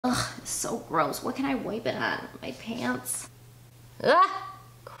Ugh, it's so gross. What can I wipe it on? My pants? Ugh,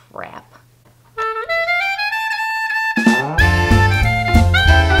 crap.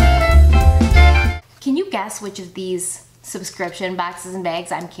 Can you guess which of these subscription boxes and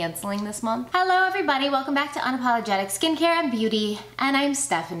bags I'm canceling this month? Hello everybody, welcome back to Unapologetic Skincare and Beauty, and I'm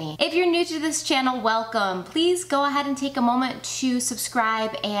Stephanie. If you're new to this channel, welcome. Please go ahead and take a moment to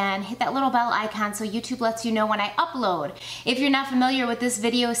subscribe and hit that little bell icon so YouTube lets you know when I upload. If you're not familiar with this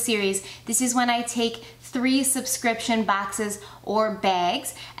video series, this is when I take 3 subscription boxes or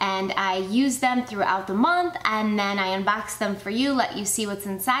bags and I use them throughout the month, and then I unbox them for you, let you see what's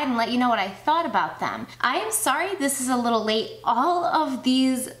inside, and let you know what I thought about them. I am sorry this is a little late. All of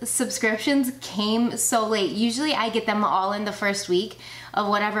these subscriptions came so late. Usually I get them all in the first week of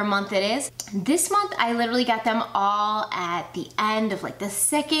whatever month it is. This month I literally got them all at the end of like the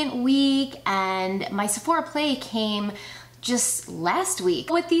second week, and my Sephora Play came just last week.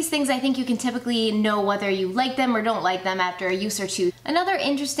 With these things, I think you can typically know whether you like them or don't like them after a use or two. Another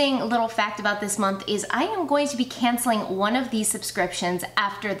interesting little fact about this month is I am going to be canceling one of these subscriptions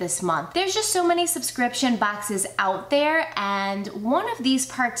after this month. There's just so many subscription boxes out there, and one of these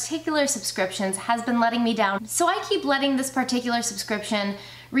particular subscriptions has been letting me down. So I keep letting this particular subscription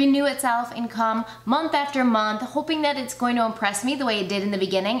renew itself and come month after month, hoping that it's going to impress me the way it did in the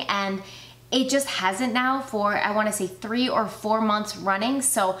beginning, and it just hasn't now for, I want to say, 3 or 4 months running.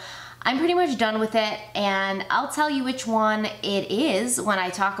 So I'm pretty much done with it, and I'll tell you which one it is when I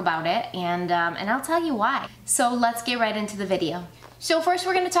talk about it, and I'll tell you why. So let's get right into the video. So first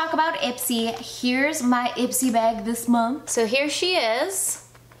we're going to talk about Ipsy. Here's my Ipsy bag this month. So here she is.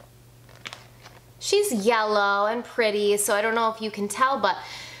 She's yellow and pretty, so I don't know if you can tell, but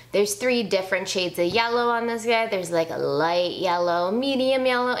there's 3 different shades of yellow on this guy. There's like a light yellow, medium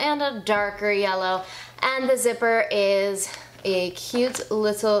yellow, and a darker yellow. And the zipper is a cute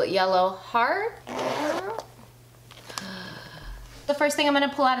little yellow heart. The first thing I'm gonna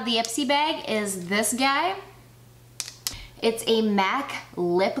pull out of the Ipsy bag is this guy. It's a MAC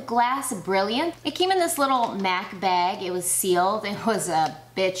Lip Glass Brilliant. It came in this little MAC bag. It was sealed. It was a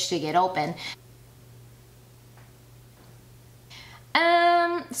bitch to get open.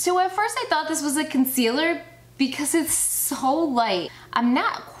 So at first I thought this was a concealer because it's so light. I'm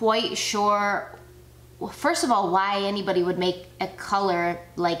not quite sure, well, first of all, why anybody would make a color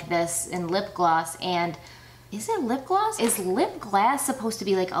like this in lip gloss. And is it lip gloss? Is lip gloss supposed to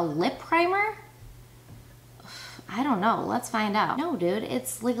be like a lip primer? I don't know, let's find out. No dude,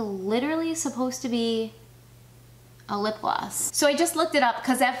 it's like literally supposed to be a lip gloss. So I just looked it up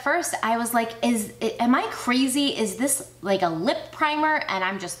because at first I was like, am I crazy? Is this like a lip primer and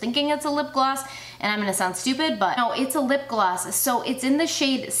I'm just thinking it's a lip gloss and I'm gonna sound stupid, but no, it's a lip gloss. So it's in the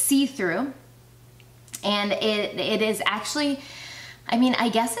shade See-Through, and it is actually, I mean, I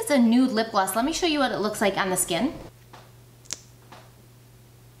guess it's a nude lip gloss. Let me show you what it looks like on the skin.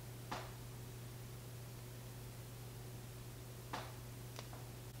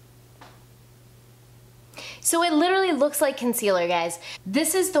 So it literally looks like concealer, guys.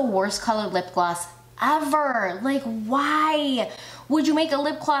 This is the worst colored lip gloss ever. Like, why would you make a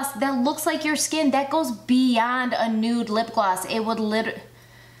lip gloss that looks like your skin? That goes beyond a nude lip gloss. It would it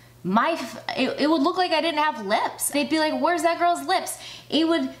would look like I didn't have lips. They'd be like, where's that girl's lips? It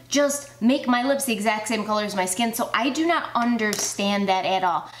would just make my lips the exact same color as my skin. So I do not understand that at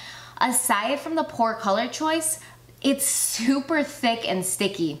all. Aside from the poor color choice, it's super thick and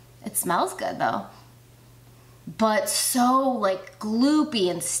sticky. It smells good though, but so like gloopy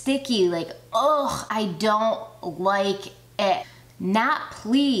and sticky, like, ugh, I don't like it. Not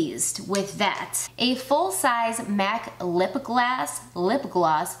pleased with that. A full-size MAC lip gloss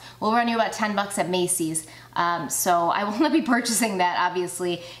will run you about 10 bucks at Macy's. So I will not be purchasing that,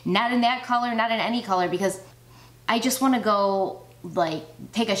 obviously. Not in that color, not in any color, because I just want to go like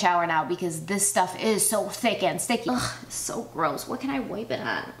take a shower now because this stuff is so thick and sticky. Ugh, so gross. What can I wipe it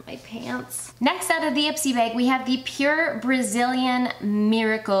on? My pants. Next out of the Ipsy bag, we have the Pure Brazilian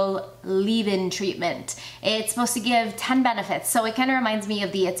Miracle Leave-In Treatment. It's supposed to give 10 benefits, so it kind of reminds me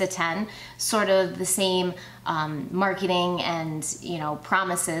of the It's a 10, sort of the same marketing and, you know,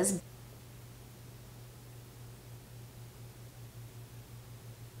 promises.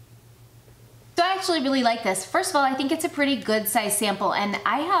 So I actually really like this. First of all, I think it's a pretty good size sample, and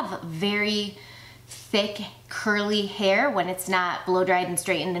I have very thick curly hair when it's not blow dried and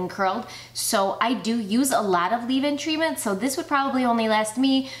straightened and curled, so I do use a lot of leave-in treatment, so this would probably only last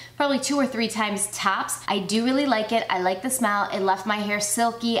me probably 2 or 3 times tops. I do really like it. I like the smell. It left my hair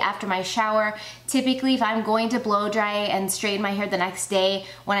silky after my shower. Typically, if I'm going to blow dry and straighten my hair the next day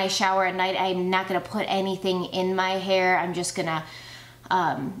when I shower at night, I'm not gonna put anything in my hair. I'm just gonna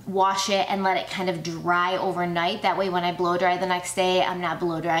wash it and let it kind of dry overnight. That way when I blow dry the next day, I'm not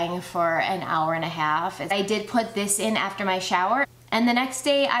blow drying for an hour and a half. I did put this in after my shower. And the next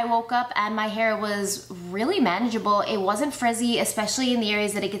day I woke up and my hair was really manageable. It wasn't frizzy, especially in the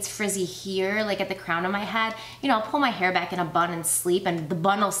areas that it gets frizzy here, like at the crown of my head. You know, I'll pull my hair back in a bun and sleep and the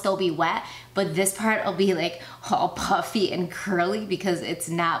bun will still be wet, but this part will be like all puffy and curly because it's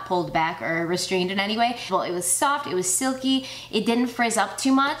not pulled back or restrained in any way. Well, it was soft, it was silky, it didn't frizz up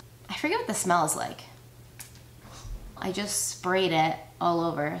too much. I forget what the smell is like. I just sprayed it all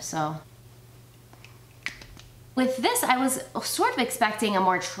over, so. With this, I was sort of expecting a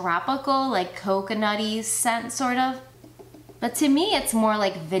more tropical, like coconutty scent, sort of. But to me, it's more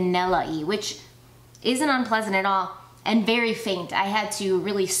like vanilla-y, which isn't unpleasant at all, and very faint. I had to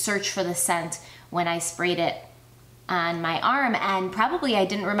really search for the scent when I sprayed it on my arm, and probably I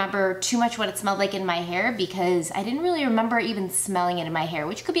didn't remember too much what it smelled like in my hair because I didn't really remember even smelling it in my hair,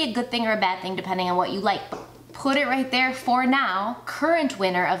 which could be a good thing or a bad thing depending on what you like. Put it right there for now. Current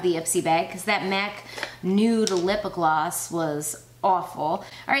winner of the Ipsy bag, because that MAC Nude Lip Gloss was awful. All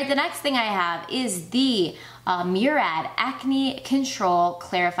right, the next thing I have is the Murad Acne Control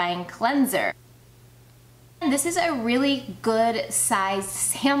Clarifying Cleanser. And this is a really good sized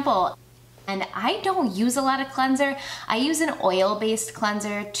sample. And I don't use a lot of cleanser. I use an oil-based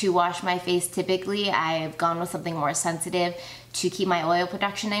cleanser to wash my face typically. I've gone with something more sensitive to keep my oil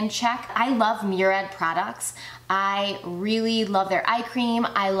production in check. I love Murad products. I really love their eye cream.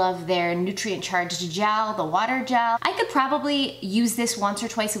 I love their nutrient-charged gel, the water gel. I could probably use this once or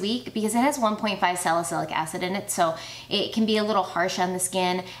twice a week because it has 1.5 salicylic acid in it, so it can be a little harsh on the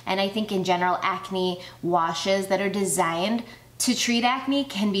skin. And I think in general, acne washes that are designed to treat acne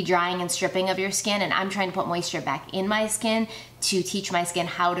can be drying and stripping of your skin, and I'm trying to put moisture back in my skin to teach my skin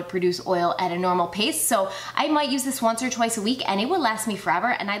how to produce oil at a normal pace. So I might use this once or twice a week and it will last me forever,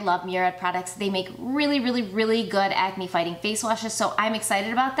 and I love Murad products. They make really, really, really good acne fighting face washes, so I'm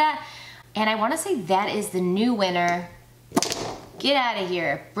excited about that. And I wanna say that is the new winner. Get out of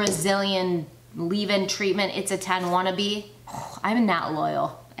here, Brazilian leave-in treatment. It's a 10 wannabe. I'm not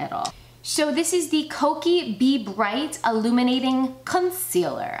loyal at all. So this is the Kokie Be Bright Illuminating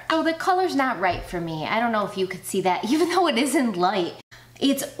Concealer. So the color's not right for me. I don't know if you could see that, even though it isn't light.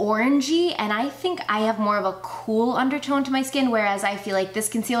 It's orangey, and I think I have more of a cool undertone to my skin, whereas I feel like this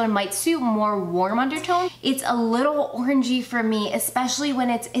concealer might suit more warm undertone. It's a little orangey for me, especially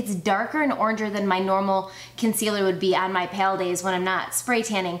when it's darker and oranger than my normal concealer would be on my pale days when I'm not spray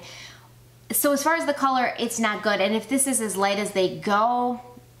tanning. So as far as the color, it's not good. And if this is as light as they go,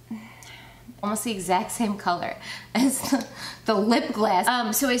 almost the exact same color as the lip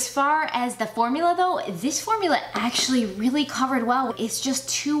gloss. So as far as the formula though, this formula actually really covered well. It's just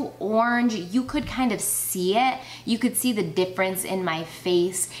too orange. You could kind of see it. You could see the difference in my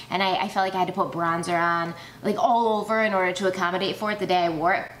face, and I felt like I had to put bronzer on like all over in order to accommodate for it the day I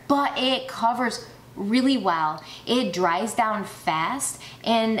wore it. But it covers really well. It dries down fast,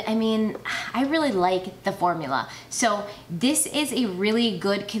 and I mean, I really like the formula. So this is a really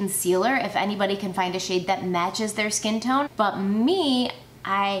good concealer if anybody can find a shade that matches their skin tone. But me,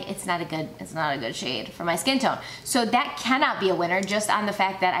 it's not a good shade for my skin tone. So that cannot be a winner just on the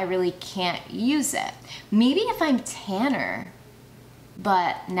fact that I really can't use it. Maybe if I'm tanner,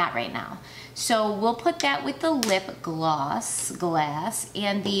 but not right now. So we'll put that with the lip glass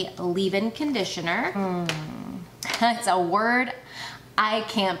and the leave-in conditioner. It's a word I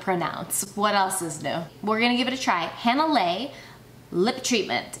can't pronounce. What else is new? We're gonna give it a try. Hanalei lip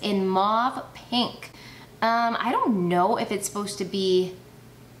treatment in mauve pink. I don't know if it's supposed to be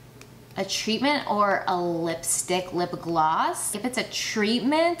a treatment or a lipstick lip gloss. If it's a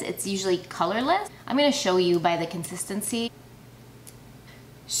treatment, it's usually colorless. I'm gonna show you by the consistency.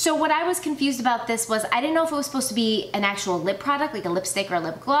 So what I was confused about this was I didn't know if it was supposed to be an actual lip product, like a lipstick or a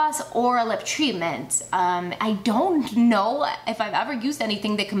lip gloss, or a lip treatment. I don't know if I've ever used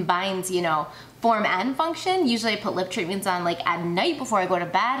anything that combines, you know, form and function. Usually I put lip treatments on like at night before I go to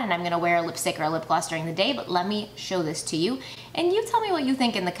bed, and I'm gonna wear a lipstick or a lip gloss during the day, but let me show this to you. And you tell me what you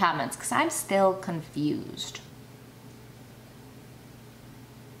think in the comments, because I'm still confused.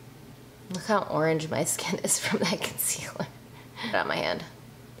 Look how orange my skin is from that concealer. Put it on my hand.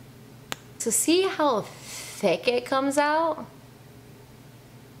 So see how thick it comes out?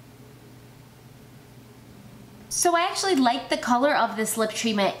 So I actually like the color of this lip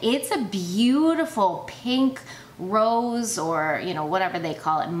treatment. It's a beautiful pink rose, or you know, whatever they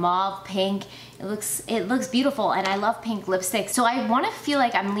call it, mauve pink. It looks beautiful, and I love pink lipstick. So I want to feel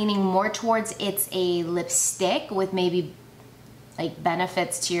like I'm leaning more towards it's a lipstick with maybe like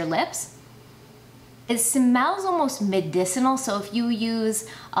benefits to your lips. It smells almost medicinal, so if you use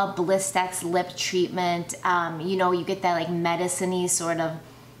a Blistex lip treatment, you know, you get that like medicine-y sort of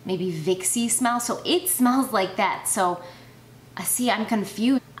maybe Vicksy smell, so it smells like that. So see, I'm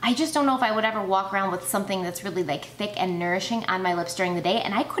confused. I just don't know if I would ever walk around with something that's really like thick and nourishing on my lips during the day,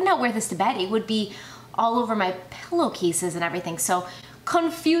 and I could not wear this to bed. It would be all over my pillowcases and everything, so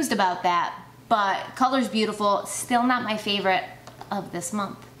confused about that. But color's beautiful, still not my favorite of this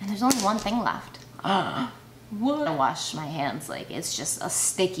month. And there's only one thing left. What? I wash my hands, like it's just a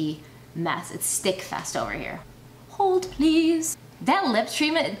sticky mess. It's stick fest over here. Hold please. That lip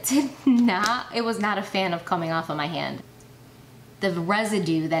treatment it was not a fan of coming off of my hand. The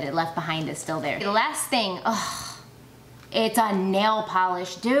residue that it left behind is still there. The last thing, it's a nail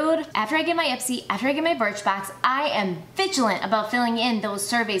polish, dude. After I get my Ipsy, after I get my Birchbox, I am vigilant about filling in those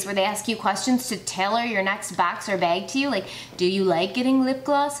surveys where they ask you questions to tailor your next box or bag to you. Like, do you like getting lip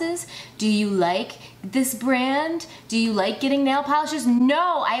glosses? Do you like this brand? Do you like getting nail polishes?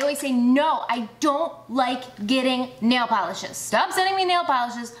 No, I always say no, I don't like getting nail polishes. Stop sending me nail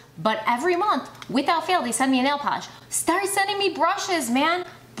polishes, but every month, without fail, they send me a nail polish. Start sending me brushes, man.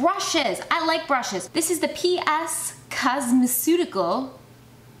 Brushes, I like brushes. This is the PS Cosmeceutical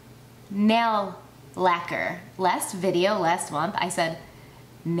nail lacquer. Last month, I said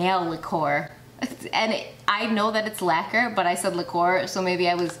nail liqueur. And I know that it's lacquer, but I said liqueur, so maybe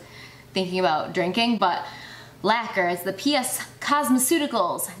I was thinking about drinking, but lacquer. It's the PS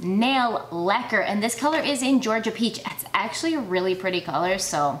Cosmeceuticals nail lacquer, and this color is in Georgia Peach. It's actually a really pretty color,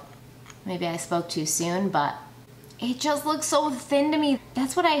 so maybe I spoke too soon, but it just looks so thin to me.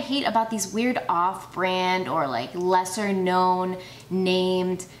 That's what I hate about these weird off-brand or like lesser known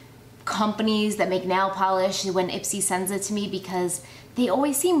named companies that make nail polish when Ipsy sends it to me, because they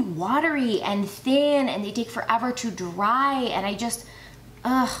always seem watery and thin and they take forever to dry, and I just,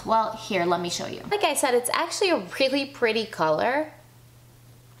 well, here, let me show you. Like I said, it's actually a really pretty color.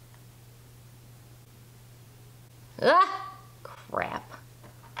 Crap.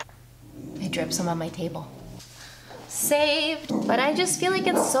 I dripped some on my table. Saved, but I just feel like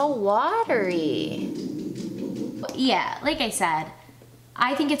it's so watery. Yeah, like I said,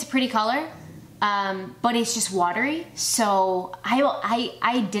 I think it's a pretty color, but it's just watery, so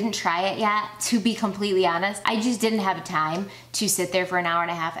I didn't try it yet, to be completely honest. I just didn't have time to sit there for an hour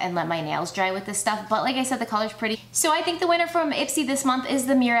and a half and let my nails dry with this stuff, but like I said, the color's pretty. So I think the winner from Ipsy this month is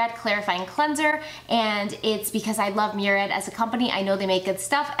the Murad Clarifying Cleanser, and it's because I love Murad as a company. I know they make good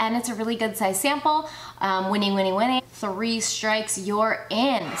stuff, and it's a really good size sample. Winning, winning, winning. 3 strikes, you're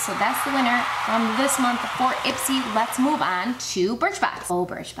in. So that's the winner from this month for Ipsy. Let's move on to Birchbox. Oh,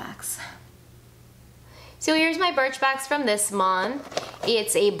 Birchbox. So here's my Birchbox from this month.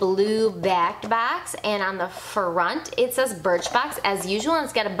 It's a blue backed box, and on the front it says Birchbox as usual, and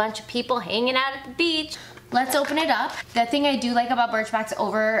it's got a bunch of people hanging out at the beach. Let's open it up. The thing I do like about Birchbox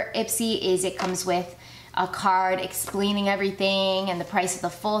over Ipsy is it comes with a card explaining everything and the price of the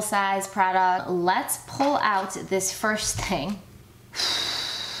full-size product. Let's pull out this first thing.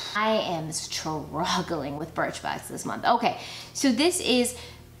 I am struggling with Birchbox this month. Okay, so this is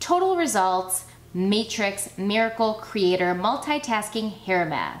Total Results Matrix Miracle Creator Multitasking Hair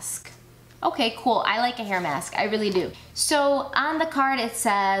Mask. Okay, cool. I like a hair mask. I really do. So on the card it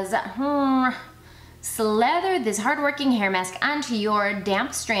says, slather this hardworking hair mask onto your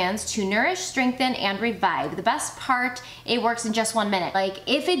damp strands to nourish, strengthen, and revive. The best part, it works in just 1 minute. Like,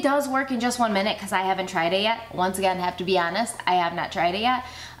 if it does work in just 1 minute, because I haven't tried it yet, once again, I have to be honest, I have not tried it yet.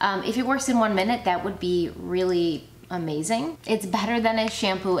 If it works in 1 minute, that would be really amazing. It's better than a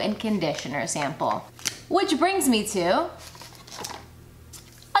shampoo and conditioner sample. Which brings me to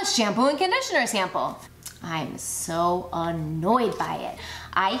a shampoo and conditioner sample. I'm so annoyed by it.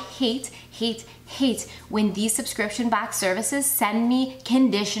 I hate when these subscription box services send me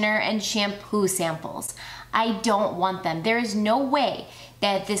conditioner and shampoo samples. I don't want them. There is no way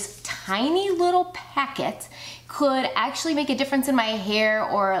that this tiny little packet could actually make a difference in my hair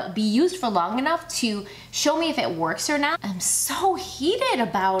or be used for long enough to show me if it works or not. I'm so heated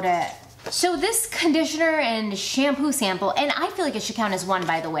about it. So this conditioner and shampoo sample, and I feel like it should count as one,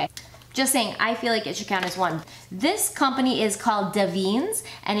 by the way. Just saying, I feel like it should count as one. This company is called Davines,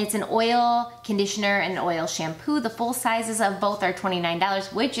 and it's an oil conditioner and oil shampoo. The full sizes of both are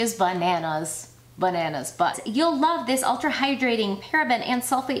 $29, which is bananas. Bananas, but you'll love this ultra hydrating paraben and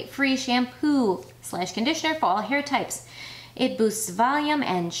sulfate free shampoo / conditioner for all hair types. It boosts volume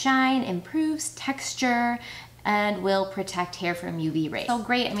and shine, improves texture, and will protect hair from UV rays. So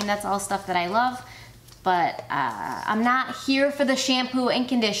great. I mean, that's all stuff that I love, but I'm not here for the shampoo and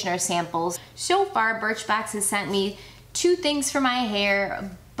conditioner samples. So far, Birchbox has sent me 2 things for my hair,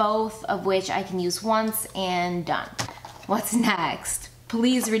 both of which I can use once and done. What's next?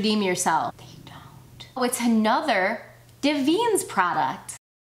 Please redeem yourself. They don't. Oh, it's another Davines product.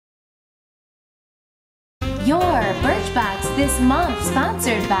 Your Birchbox this month,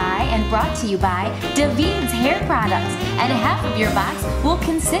 sponsored by and brought to you by Davines hair products, and half of your box will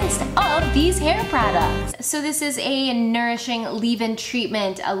consist of these hair products. So this is a nourishing leave-in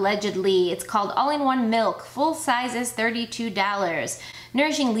treatment, allegedly. It's called All-in-One Milk. Full size is $32.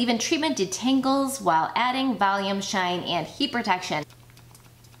 Nourishing leave-in treatment detangles while adding volume, shine, and heat protection.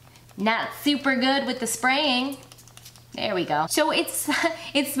 Not super good with the spraying. There we go. So it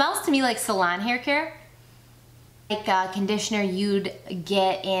smells to me like salon hair care. Like a conditioner you'd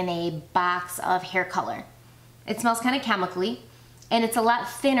get in a box of hair color. It smells kind of chemically, and it's a lot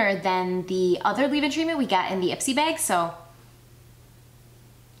thinner than the other leave-in treatment we got in the Ipsy bag, so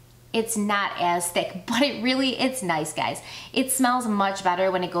it's not as thick, but it's nice, guys. It smells much better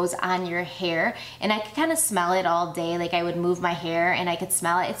when it goes on your hair, and I could kind of smell it all day. Like I would move my hair and I could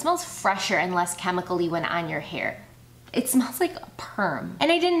smell it. It smells fresher and less chemically when on your hair. It smells like a perm.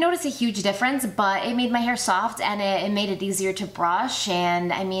 And I didn't notice a huge difference, but it made my hair soft and it made it easier to brush.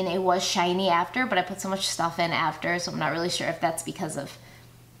 And I mean, it was shiny after, but I put so much stuff in after, so I'm not really sure if that's because of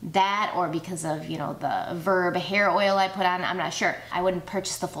that or because of, you know, the Verb hair oil I put on. I'm not sure. I wouldn't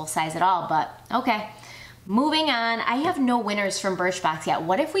purchase the full size at all, but okay. Moving on, I have no winners from Birchbox yet.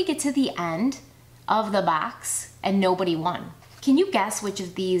 What if we get to the end of the box and nobody won? Can you guess which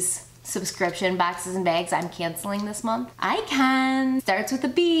of these subscription boxes and bags I'm canceling this month? I can. Starts with a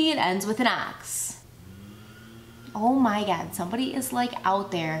B, it ends with an ox. Oh my God, somebody is like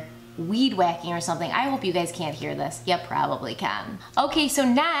out there weed whacking or something. I hope you guys can't hear this. You probably can. Okay, so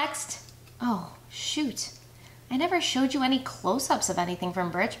next, oh shoot. I never showed you any close-ups of anything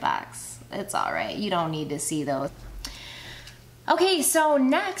from Birchbox. It's all right, you don't need to see those. Okay, so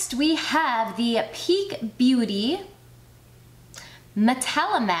next we have the Peak Beauty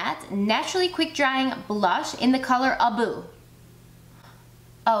Metallamatte Naturally Quick Drying Blush in the color Abu.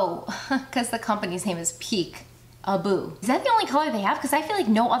 Oh, because the company's name is Peak Abu. Is that the only color they have? Because I feel like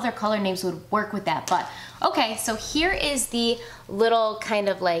no other color names would work with that, but okay, so here is the little kind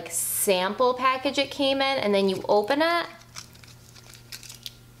of like sample package it came in, and then you open it.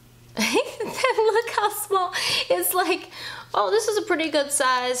 Look how small. It's like, oh, this is a pretty good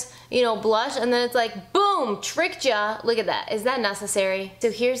size, you know, blush, and then it's like, boom, tricked ya. Look at that. Is that necessary?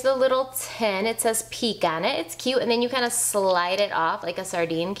 So here's the little tin. It says Peak on it. It's cute, and then you kind of slide it off like a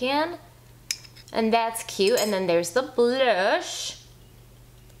sardine can, and that's cute. And then there's the blush.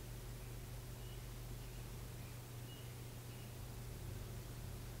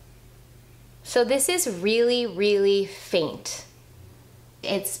 So this is really, really faint.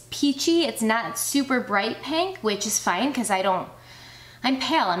 It's peachy. It's not super bright pink, which is fine because I'm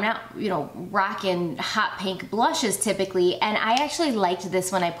pale. I'm not, you know, rocking hot pink blushes typically, and I actually liked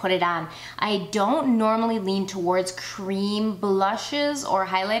this when I put it on. I don't normally lean towards cream blushes or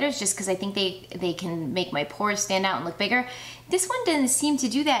highlighters just because I think they can make my pores stand out and look bigger. This one didn't seem to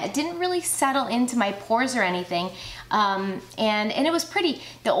do that. It didn't really settle into my pores or anything, and it was pretty.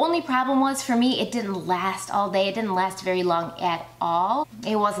 The only problem was for me, it didn't last all day. It didn't last very long at all.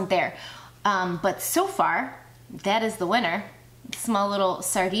 It wasn't there, but so far, that is the winner. Small little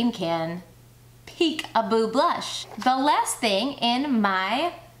sardine can Peak Abu blush. The last thing in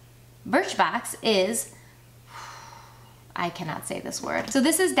my Birchbox is, I cannot say this word. So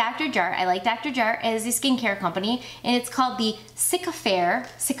this is Dr. Jart. I like Dr. Jart as a skincare company, and it's called the Cicapair,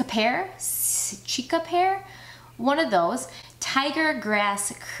 one of those, Tiger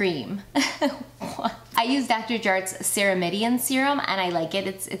Grass Cream. I use Dr. Jart's Ceramidian serum, and I like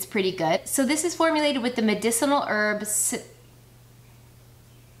it. It's pretty good. So this is formulated with the medicinal herbs.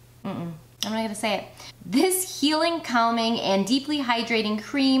 I'm not gonna say it. This healing, calming, and deeply hydrating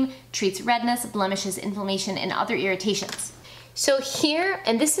cream treats redness, blemishes, inflammation, and other irritations. So here,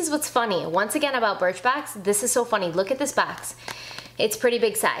 and this is what's funny, once again about Birchbox, this is so funny. Look at this box. It's pretty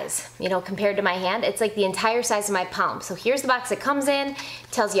big size, you know, compared to my hand. It's like the entire size of my palm. So here's the box it comes in,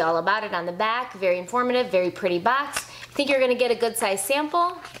 tells you all about it on the back. Very informative, very pretty box. Think you're gonna get a good size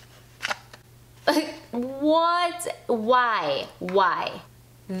sample? What? Why?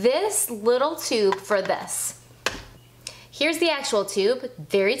 This little tube for this. Here's the actual tube,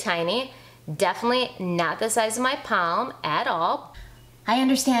 very tiny. Definitely not the size of my palm at all. I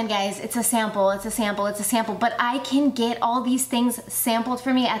understand, guys, it's a sample, but I can get all these things sampled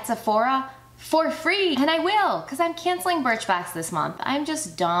for me at Sephora for free, and I will, because I'm canceling Birchbox this month. I'm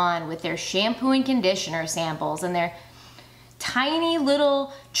just done with their shampoo and conditioner samples and their tiny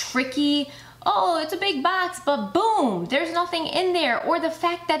little tricky oh, it's a big box, but boom, there's nothing in there. Or the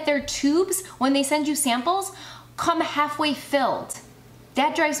fact that their tubes, when they send you samples, come halfway filled.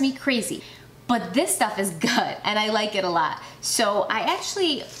 That drives me crazy. But this stuff is good and I like it a lot. So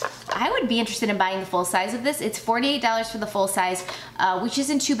I would be interested in buying the full size of this. It's $48 for the full size, which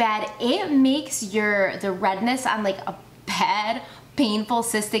isn't too bad. It makes the redness on like a bad, painful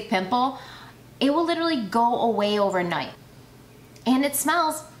cystic pimple, it will literally go away overnight. And it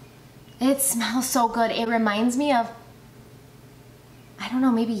smells so good. It reminds me of, I don't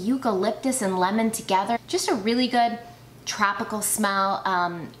know, maybe eucalyptus and lemon together. Just a really good tropical smell.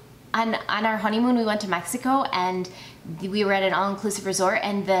 On our honeymoon, we went to Mexico and we were at an all-inclusive resort,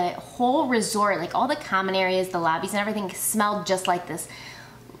 and the whole resort, like all the common areas, the lobbies and everything, smelled just like this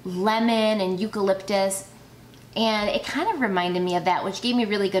lemon and eucalyptus. And it kind of reminded me of that, which gave me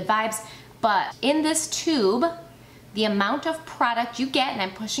really good vibes. But in this tube, the amount of product you get, and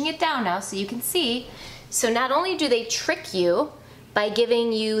I'm pushing it down now so you can see. So not only do they trick you by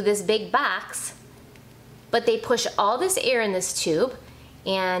giving you this big box, but they push all this air in this tube,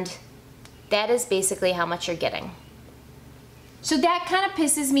 and that is basically how much you're getting. So that kind of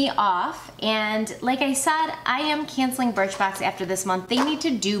pisses me off, and like I said, I am canceling Birchbox after this month. They need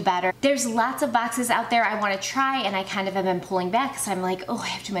to do better. There's lots of boxes out there I want to try, and I kind of have been pulling back because I'm like, oh, I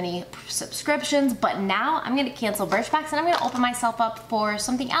have too many subscriptions. But now I'm going to cancel Birchbox and I'm going to open myself up for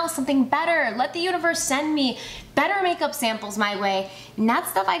something else, something better. Let the universe send me better makeup samples my way, not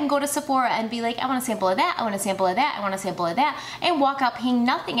stuff I can go to Sephora and be like, I want a sample of that, I want a sample of that, I want a sample of that, and walk out paying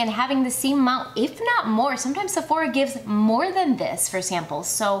nothing and having the same amount, if not more. Sometimes Sephora gives more than this for samples.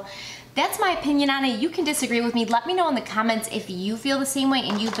 So that's my opinion on it. You can disagree with me. Let me know in the comments if you feel the same way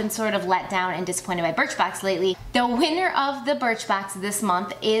and you've been sort of let down and disappointed by Birchbox lately. The winner of the Birchbox this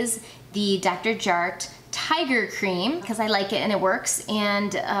month is the Dr. Jart Tiger Cream, because I like it and it works,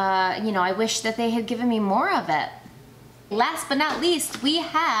 and you know, I wish that they had given me more of it. Last but not least, we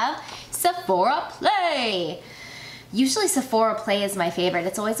have Sephora Play. Usually Sephora Play is my favorite.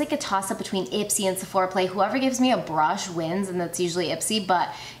 It's always like a toss-up between Ipsy and Sephora Play. Whoever gives me a brush wins, and that's usually Ipsy,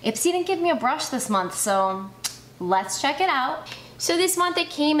 but Ipsy didn't give me a brush this month, so let's check it out. So this month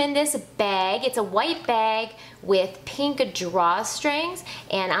it came in this bag. It's a white bag with pink drawstrings,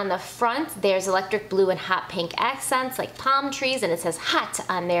 and on the front there's electric blue and hot pink accents like palm trees, and it says hot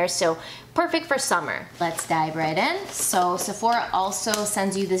on there, so perfect for summer. Let's dive right in. So Sephora also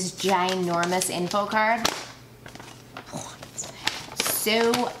sends you this ginormous info card.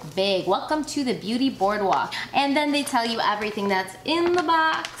 So big. Welcome to the beauty boardwalk. And then they tell you everything that's in the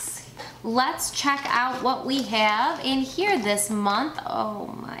box. Let's check out what we have in here this month. Oh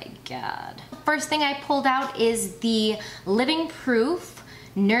my God. First thing I pulled out is the Living Proof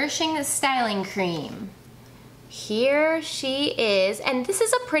Nourishing Styling Cream. Here she is, and this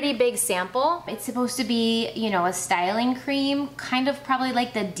is a pretty big sample. It's supposed to be, you know, a styling cream, kind of probably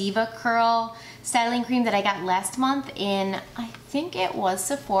like the Diva Curl styling cream that I got last month in, I think it was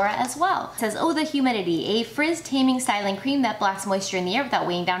Sephora as well. It says, oh, the humidity, a frizz taming styling cream that blocks moisture in the air without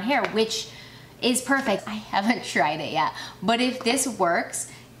weighing down hair, which is perfect. I haven't tried it yet, but if this works,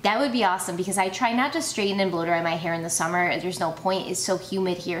 that would be awesome, because I try not to straighten and blow dry my hair in the summer. There's no point. It's so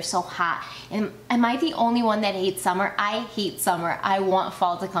humid here, so hot. And am I the only one that hates summer? I hate summer. I want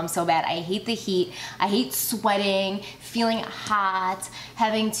fall to come so bad. I hate the heat. I hate sweating, feeling hot,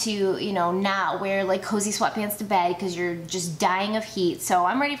 having to, you know, not wear like cozy sweatpants to bed because you're just dying of heat. So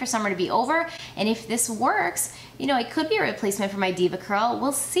I'm ready for summer to be over. And if this works, you know, it could be a replacement for my Diva Curl.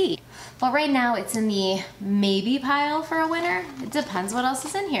 We'll see. But right now it's in the maybe pile for a winner. It depends what else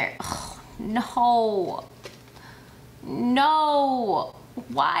is in here. Oh, no. No.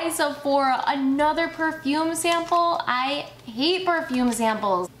 Why Sephora? Another perfume sample? I hate perfume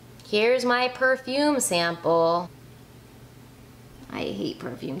samples. Here's my perfume sample. I hate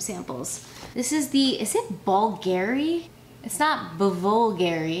perfume samples. This is the, is it Bulgari? It's not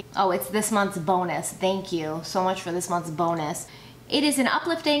Bulgari. Oh, it's this month's bonus. Thank you so much for this month's bonus. It is an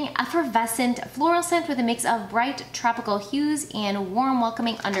uplifting, effervescent floral scent with a mix of bright tropical hues and warm,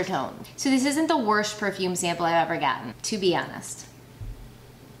 welcoming undertones. So this isn't the worst perfume sample I've ever gotten, to be honest.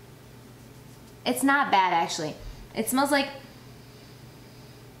 It's not bad, actually. It smells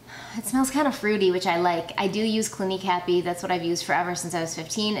kind of fruity, which I like. I do use Clinique Happy. That's what I've used forever since I was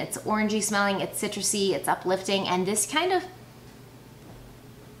 15. It's orangey smelling, it's citrusy, it's uplifting, and this kind of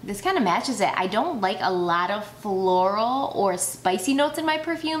matches it. I don't like a lot of floral or spicy notes in my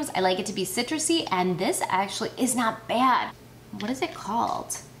perfumes. I like it to be citrusy, and this actually is not bad. What is it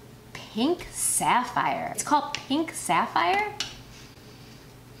called? Pink Sapphire. It's called Pink Sapphire?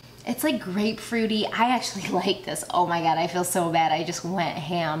 It's like grapefruity. I actually like this. Oh my God, I feel so bad. I just went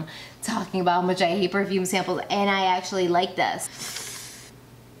ham talking about how much I hate perfume samples, and I actually like this.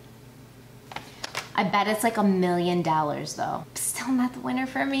 I bet it's like $1 million though. Still not the winner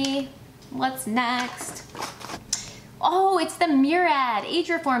for me. What's next? Oh, it's the Murad Age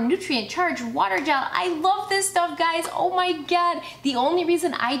Reform Nutrient Charged Water Gel. I love this stuff, guys. Oh my God. The only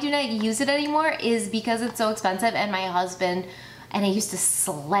reason I do not use it anymore is because it's so expensive, and my husband, and I used to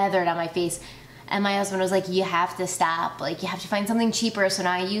slather it on my face, and my husband was like, you have to stop. Like, you have to find something cheaper. So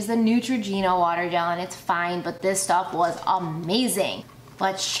now I use the Neutrogena water gel, and it's fine, but this stuff was amazing.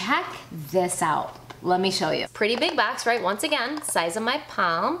 But check this out. Let me show you. Pretty big box, right? Once again, size of my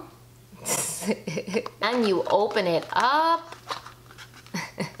palm. And you open it up.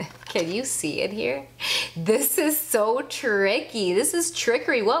 Can you see it here? This is so tricky. This is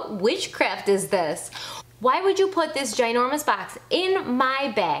trickery. What witchcraft is this? Why would you put this ginormous box in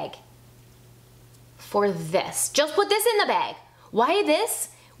my bag for this? Just put this in the bag. Why this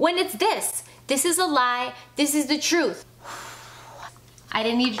when it's this? This is a lie. This is the truth. I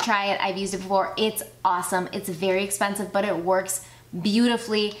didn't need to try it. I've used it before. It's awesome. It's very expensive, but it works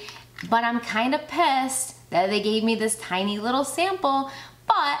beautifully. But I'm kind of pissed that they gave me this tiny little sample,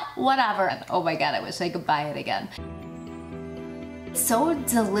 but whatever. Oh my God, I wish I could buy it again. So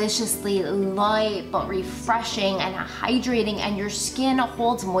deliciously light, but refreshing and hydrating, and your skin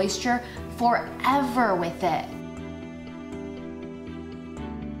holds moisture forever with it.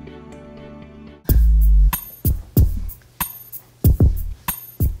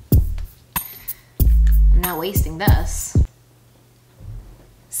 I'm not wasting this.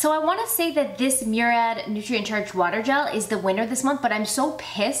 So I want to say that this Murad Nutrient Charged Water Gel is the winner this month, but I'm so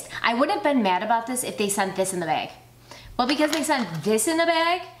pissed. I would have been mad about this if they sent this in the bag. But because they sent this in the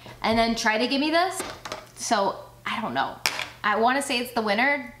bag and then try to give me this, so I don't know. I want to say it's the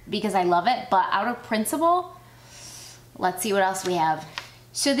winner because I love it, but out of principle, let's see what else we have.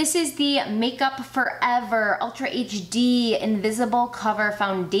 So this is the Makeup Forever Ultra HD Invisible Cover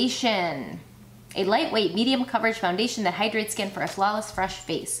Foundation. A lightweight, medium coverage foundation that hydrates skin for a flawless, fresh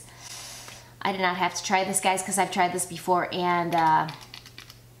face. I did not have to try this, guys, because I've tried this before, and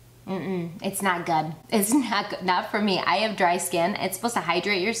it's not good. It's not good, not for me. I have dry skin. It's supposed to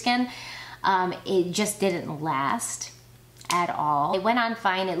hydrate your skin. It just didn't last at all. It went on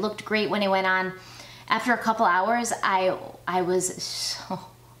fine. It looked great when it went on. After a couple hours, I was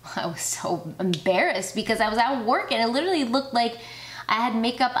so embarrassed because I was at work and it literally looked like I had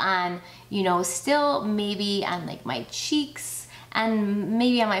makeup on, you know, still maybe on like my cheeks and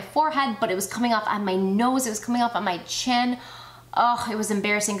maybe on my forehead, but it was coming off on my nose, it was coming off on my chin. Oh, it was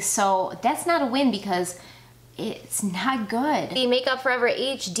embarrassing. So that's not a win because it's not good. The Makeup Forever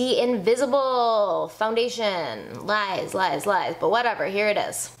HD Invisible Foundation. Lies, lies, lies, but whatever, here it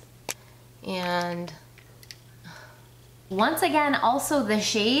is. And once again, also the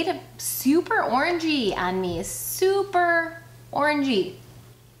shade, super orangey on me, super orangey.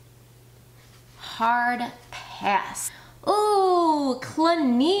 Hard pass. Ooh,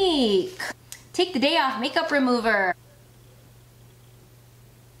 Clinique. Take the day off makeup remover.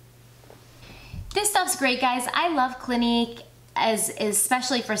 This stuff's great, guys. I love Clinique,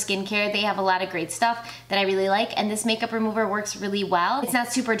 especially for skincare. They have a lot of great stuff that I really like, and this makeup remover works really well. It's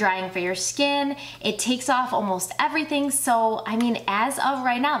not super drying for your skin. It takes off almost everything. So, I mean, as of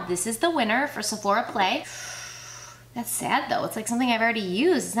right now, this is the winner for Sephora Play. That's sad though. It's like something I've already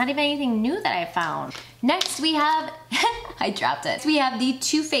used. It's not even anything new that I found. Next we have, I dropped it. We have the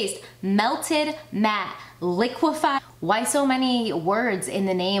Too Faced Melted Matte Liquefied. Why so many words in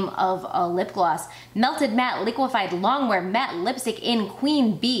the name of a lip gloss? Melted Matte Liquefied Longwear Matte Lipstick in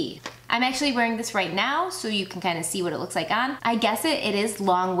Queen Bee. I'm actually wearing this right now so you can kind of see what it looks like on. I guess it is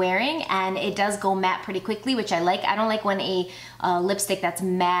long wearing and it does go matte pretty quickly, which I like. I don't like when a lipstick that's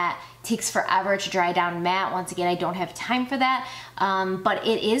matte takes forever to dry down matte. Once again, I don't have time for that. But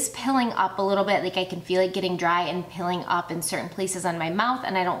it is pilling up a little bit. Like I can feel it getting dry and pilling up in certain places on my mouth,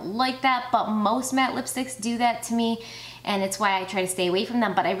 and I don't like that, but most matte lipsticks do that to me, and it's why I try to stay away from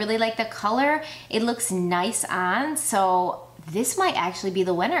them. But I really like the color. It looks nice on, so this might actually be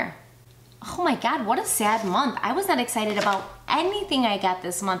the winner. Oh my God, what a sad month. I was not excited about anything I got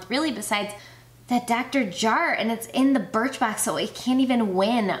this month, really, besides that Dr. Jar, and it's in the Birchbox, so it can't even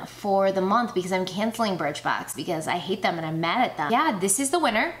win for the month because I'm canceling Birchbox because I hate them and I'm mad at them. Yeah, this is the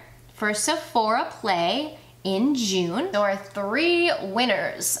winner for Sephora Play in June. There are 3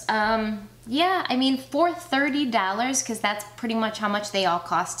 winners. Yeah, I mean, for $30, because that's pretty much how much they all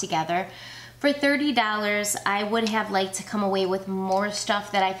cost together. For $30, I would have liked to come away with more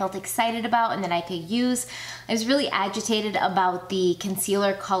stuff that I felt excited about and that I could use. I was really agitated about the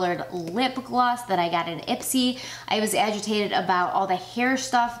concealer colored lip gloss that I got in Ipsy. I was agitated about all the hair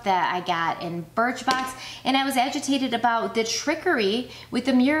stuff that I got in Birchbox. And I was agitated about the trickery with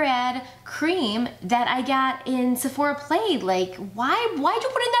the Murad cream that I got in Sephora Play. Like, why'd you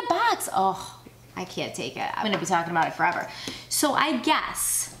put it in that box? Oh, I can't take it. I'm gonna be talking about it forever. So I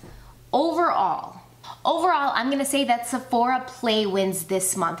guess, overall, I'm gonna say that Sephora Play wins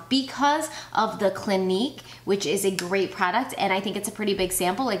this month because of the Clinique, which is a great product, and I think it's a pretty big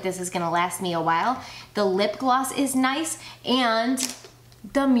sample. Like, this is gonna last me a while. The lip gloss is nice, and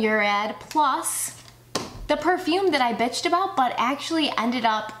the Murad Plus, the perfume that I bitched about but actually ended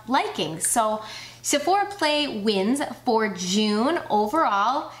up liking. So Sephora Play wins for June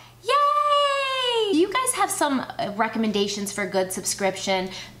overall. Yay! Do you guys have some recommendations for good subscription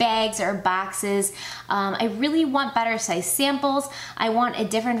bags or boxes? I really want better size samples. I want a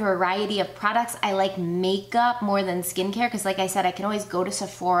different variety of products. I like makeup more than skincare because, like I said, I can always go to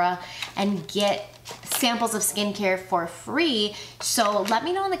Sephora and get samples of skincare for free. So let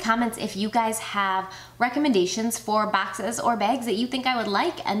me know in the comments if you guys have recommendations for boxes or bags that you think I would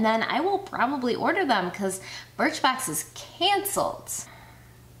like, and then I will probably order them because Birchbox is canceled.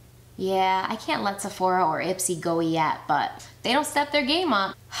 Yeah, I can't let Sephora or Ipsy go yet, but they don't step their game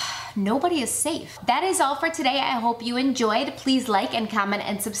up. Nobody is safe. That is all for today. I hope you enjoyed. Please like and comment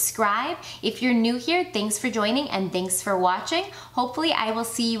and subscribe. If you're new here, thanks for joining and thanks for watching. Hopefully I will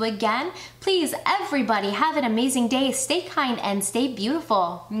see you again. Please, everybody, have an amazing day. Stay kind and stay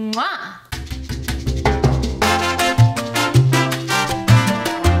beautiful. Mwah!